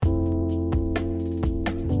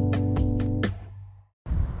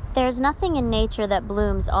there's nothing in nature that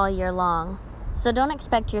blooms all year long, so don't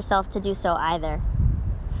expect yourself to do so either.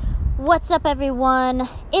 What's up, everyone?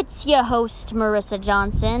 It's your host, Marissa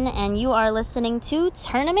Johnson, and you are listening to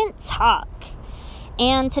Tournament Talk.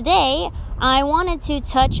 And today, I wanted to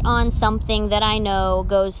touch on something that I know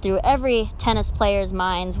goes through every tennis player's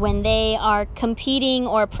minds when they are competing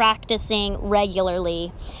or practicing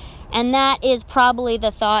regularly. And that is probably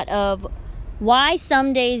the thought of why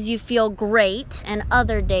some days you feel great and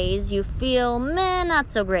other days you feel, not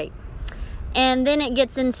so great. And then it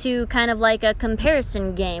gets into kind of like a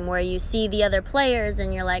comparison game where you see the other players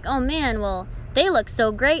and you're like, oh man, well, they look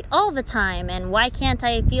so great all the time, and why can't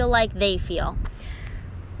I feel like they feel?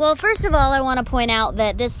 Well, first of all, I want to point out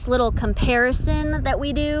that this little comparison that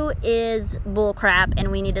we do is bullcrap, and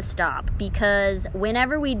we need to stop, because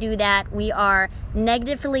whenever we do that, we are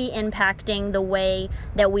negatively impacting the way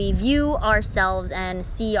that we view ourselves and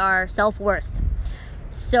see our self-worth.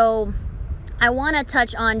 So I want to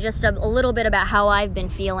touch on just a little bit about how I've been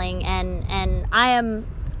feeling, and I am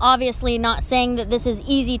obviously not saying that this is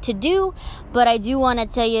easy to do, but I do want to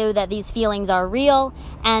tell you that these feelings are real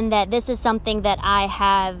and that this is something that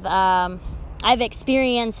I've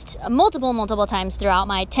experienced multiple times throughout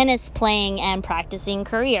my tennis playing and practicing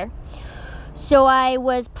career. So I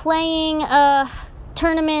was playing a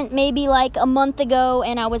tournament maybe like a month ago,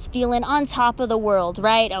 and I was feeling on top of the world,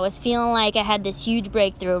 right? I was feeling like I had this huge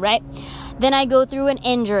breakthrough, right? Then I go through an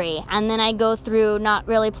injury, and then I go through not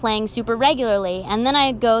really playing super regularly, and then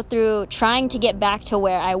I go through trying to get back to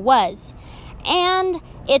where I was. And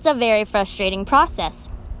it's a very frustrating process.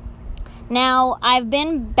 Now, I've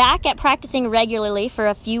been back at practicing regularly for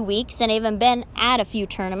a few weeks and even been at a few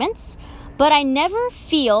tournaments, but I never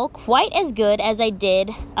feel quite as good as I did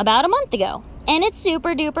about a month ago. And it's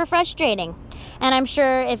super duper frustrating. And I'm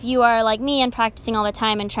sure if you are like me and practicing all the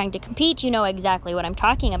time and trying to compete, you know exactly what I'm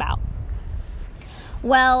talking about.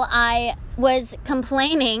 Well, I was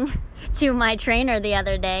complaining to my trainer the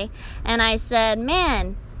other day, and I said,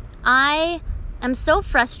 man, I am so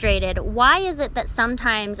frustrated. Why is it that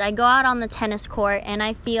sometimes I go out on the tennis court and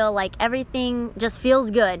I feel like everything just feels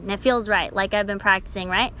good and it feels right, like I've been practicing,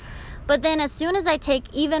 right? But then as soon as I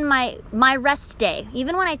take even my rest day,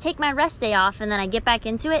 even when I take my rest day off and then I get back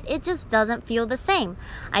into it, it just doesn't feel the same.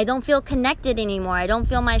 I don't feel connected anymore. I don't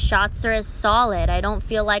feel my shots are as solid. I don't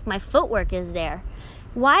feel like my footwork is there.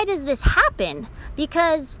 Why does this happen?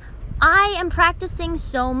 Because I am practicing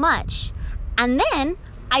so much. And then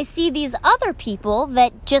I see these other people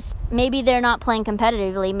that just, maybe they're not playing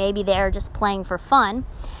competitively, maybe they're just playing for fun,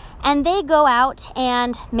 and they go out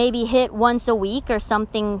and maybe hit once a week or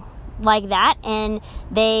something like that, and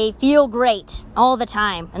they feel great all the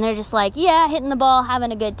time, and they're just like, yeah, hitting the ball,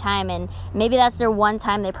 having a good time, and maybe that's their one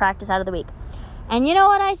time they practice out of the week. And you know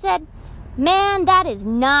what I said? Man, that is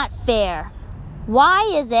not fair.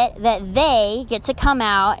 Why is it that they get to come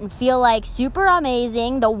out and feel like super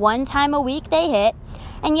amazing the one time a week they hit,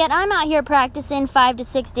 and yet I'm out here practicing 5 to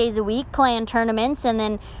 6 days a week, playing tournaments, and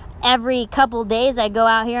then every couple days I go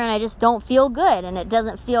out here and I just don't feel good, and it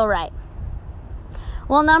doesn't feel right?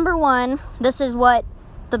 Well, number one, this is what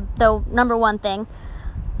the number one thing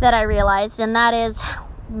that I realized, and that is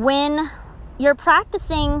when you're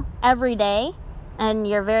practicing every day and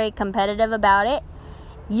you're very competitive about it,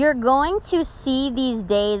 you're going to see these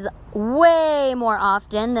days way more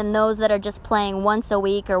often than those that are just playing once a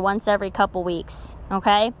week or once every couple weeks,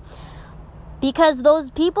 okay? Because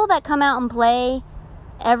those people that come out and play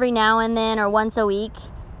every now and then or once a week,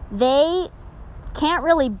 they can't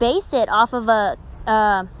really base it off of a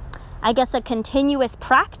continuous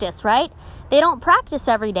practice, right? They don't practice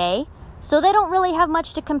every day, so they don't really have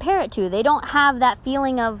much to compare it to. They don't have that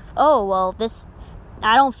feeling of, oh, well,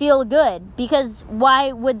 I don't feel good, because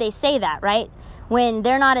why would they say that, right? When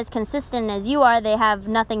they're not as consistent as you are, they have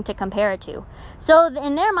nothing to compare it to. So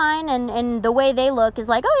in their mind and the way they look is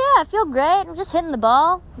like, oh yeah, I feel great, I'm just hitting the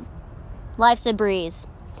ball. Life's a breeze.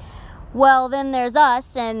 Well, then there's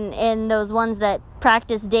us and those ones that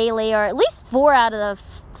practice daily, or at least 4 out of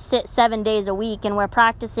the 7 days a week, and we're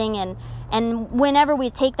practicing, and whenever we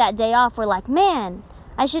take that day off, we're like, man,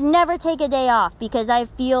 I should never take a day off because I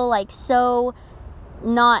feel like so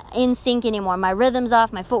not in sync anymore. My rhythm's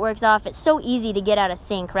off, my footwork's off. It's so easy to get out of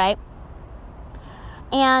sync, right?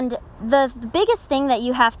 And the biggest thing that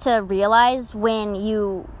you have to realize when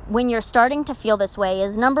you're starting to feel this way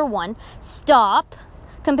is, number one, stop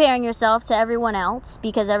comparing yourself to everyone else,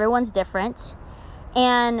 because everyone's different.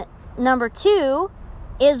 And number two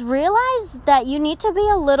is realize that you need to be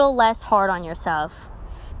a little less hard on yourself,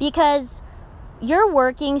 because you're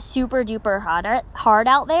working super duper hard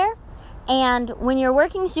out there. And when you're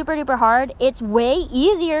working super duper hard, it's way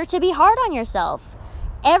easier to be hard on yourself.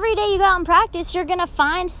 Every day you go out and practice, you're going to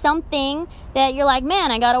find something that you're like,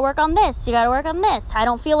 man, I got to work on this. You got to work on this. I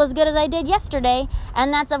don't feel as good as I did yesterday.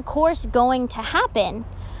 And that's, of course, going to happen.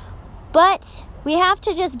 But we have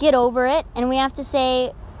to just get over it. And we have to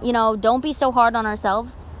say, don't be so hard on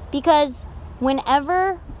ourselves. Because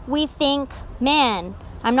whenever we think, man,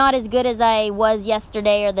 I'm not as good as I was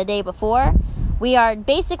yesterday or the day before, we are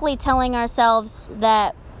basically telling ourselves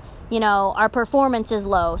that our performance is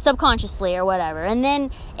low, subconsciously or whatever. And then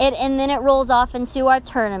it rolls off into our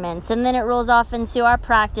tournaments, and then it rolls off into our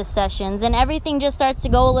practice sessions, and everything just starts to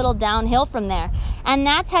go a little downhill from there. And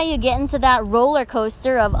that's how you get into that roller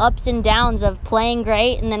coaster of ups and downs of playing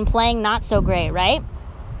great and then playing not so great, right?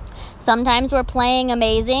 Sometimes we're playing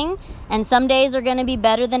amazing, and some days are going to be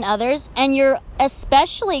better than others. And you're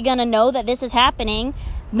especially going to know that this is happening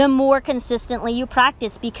the more consistently you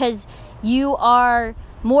practice, because you are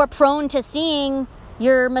more prone to seeing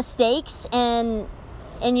your mistakes, and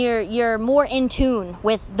you're more in tune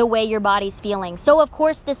with the way your body's feeling. So of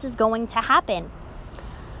course this is going to happen.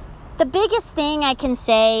 The biggest thing I can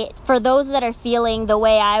say for those that are feeling the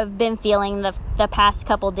way I've been feeling the past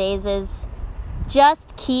couple days is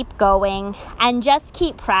just keep going and just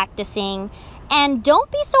keep practicing, and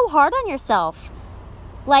don't be so hard on yourself.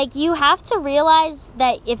 Like, you have to realize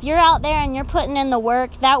that if you're out there and you're putting in the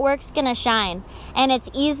work, that work's gonna shine. And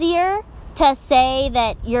it's easier to say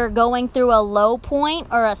that you're going through a low point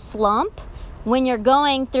or a slump when you're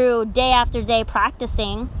going through day after day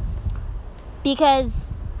practicing,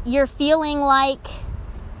 because you're feeling like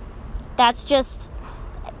that's just,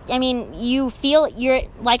 you feel,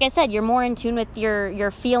 like I said, you're more in tune with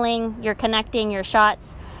your feeling, your connecting, your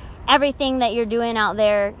shots, everything that you're doing out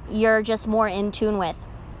there, you're just more in tune with.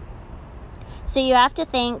 So you have to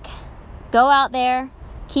think, go out there,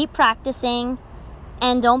 keep practicing,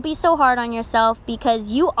 and don't be so hard on yourself, because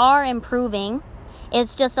you are improving.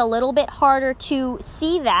 It's just a little bit harder to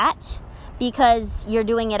see that because you're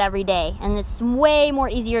doing it every day. And it's way more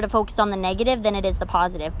easier to focus on the negative than it is the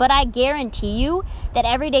positive. But I guarantee you that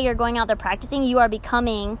every day you're going out there practicing, you are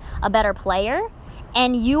becoming a better player,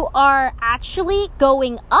 and you are actually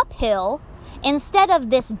going uphill instead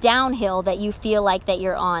of this downhill that you feel like that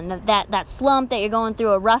you're on, that slump that you're going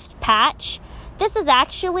through, a rough patch. This is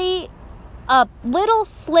actually a little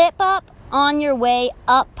slip up on your way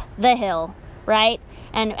up the hill, right?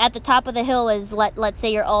 And at the top of the hill is, let's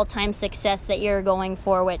say, your all-time success that you're going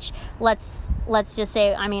for, which let's just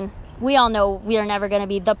say, we all know we are never going to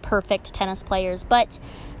be the perfect tennis players, but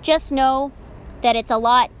just know that it's a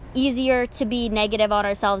lot easier to be negative on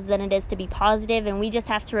ourselves than it is to be positive. And we just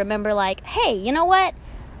have to remember, like, hey, you know what?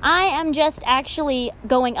 I am just actually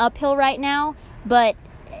going uphill right now, but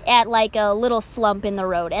at like a little slump in the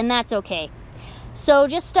road, and that's okay. So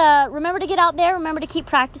just remember to get out there, remember to keep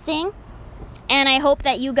practicing. And I hope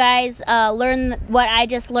that you guys learn what I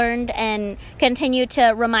just learned, and continue to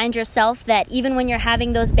remind yourself that even when you're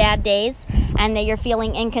having those bad days and that you're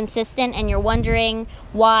feeling inconsistent and you're wondering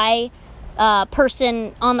why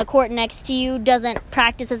person on the court next to you doesn't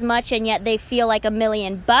practice as much and yet they feel like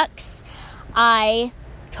 $1,000,000, I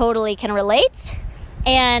totally can relate.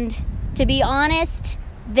 And to be honest,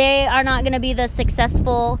 they are not going to be the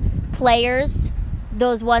successful players,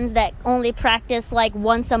 those ones that only practice like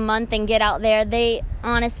once a month and get out there. They're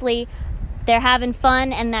having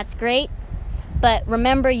fun, and that's great. But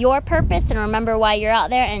remember your purpose and remember why you're out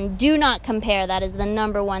there, and do not compare. That is the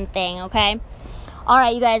number one thing, okay? All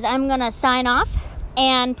right, you guys, I'm going to sign off.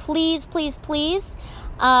 And please, please, please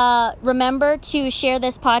remember to share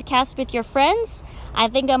this podcast with your friends. I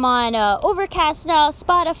think I'm on Overcast now,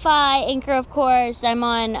 Spotify, Anchor, of course. I'm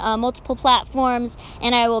on multiple platforms,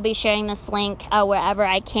 and I will be sharing this link wherever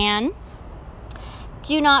I can.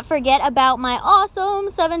 Do not forget about my awesome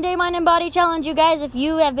 7-day mind and body challenge, you guys. If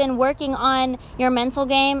you have been working on your mental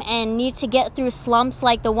game and need to get through slumps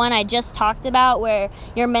like the one I just talked about, where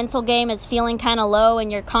your mental game is feeling kind of low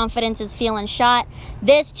and your confidence is feeling shot,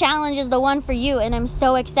 this challenge is the one for you, and I'm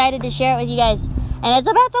so excited to share it with you guys. And it's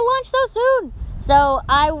about to launch so soon, so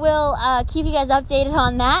I will keep you guys updated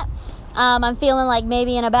on that. I'm feeling like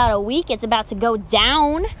maybe in about a week it's about to go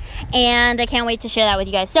down, and I can't wait to share that with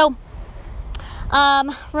you guys. So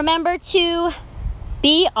remember to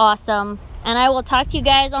be awesome, and I will talk to you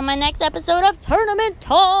guys on my next episode of Tournament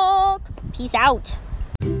Talk. Peace out.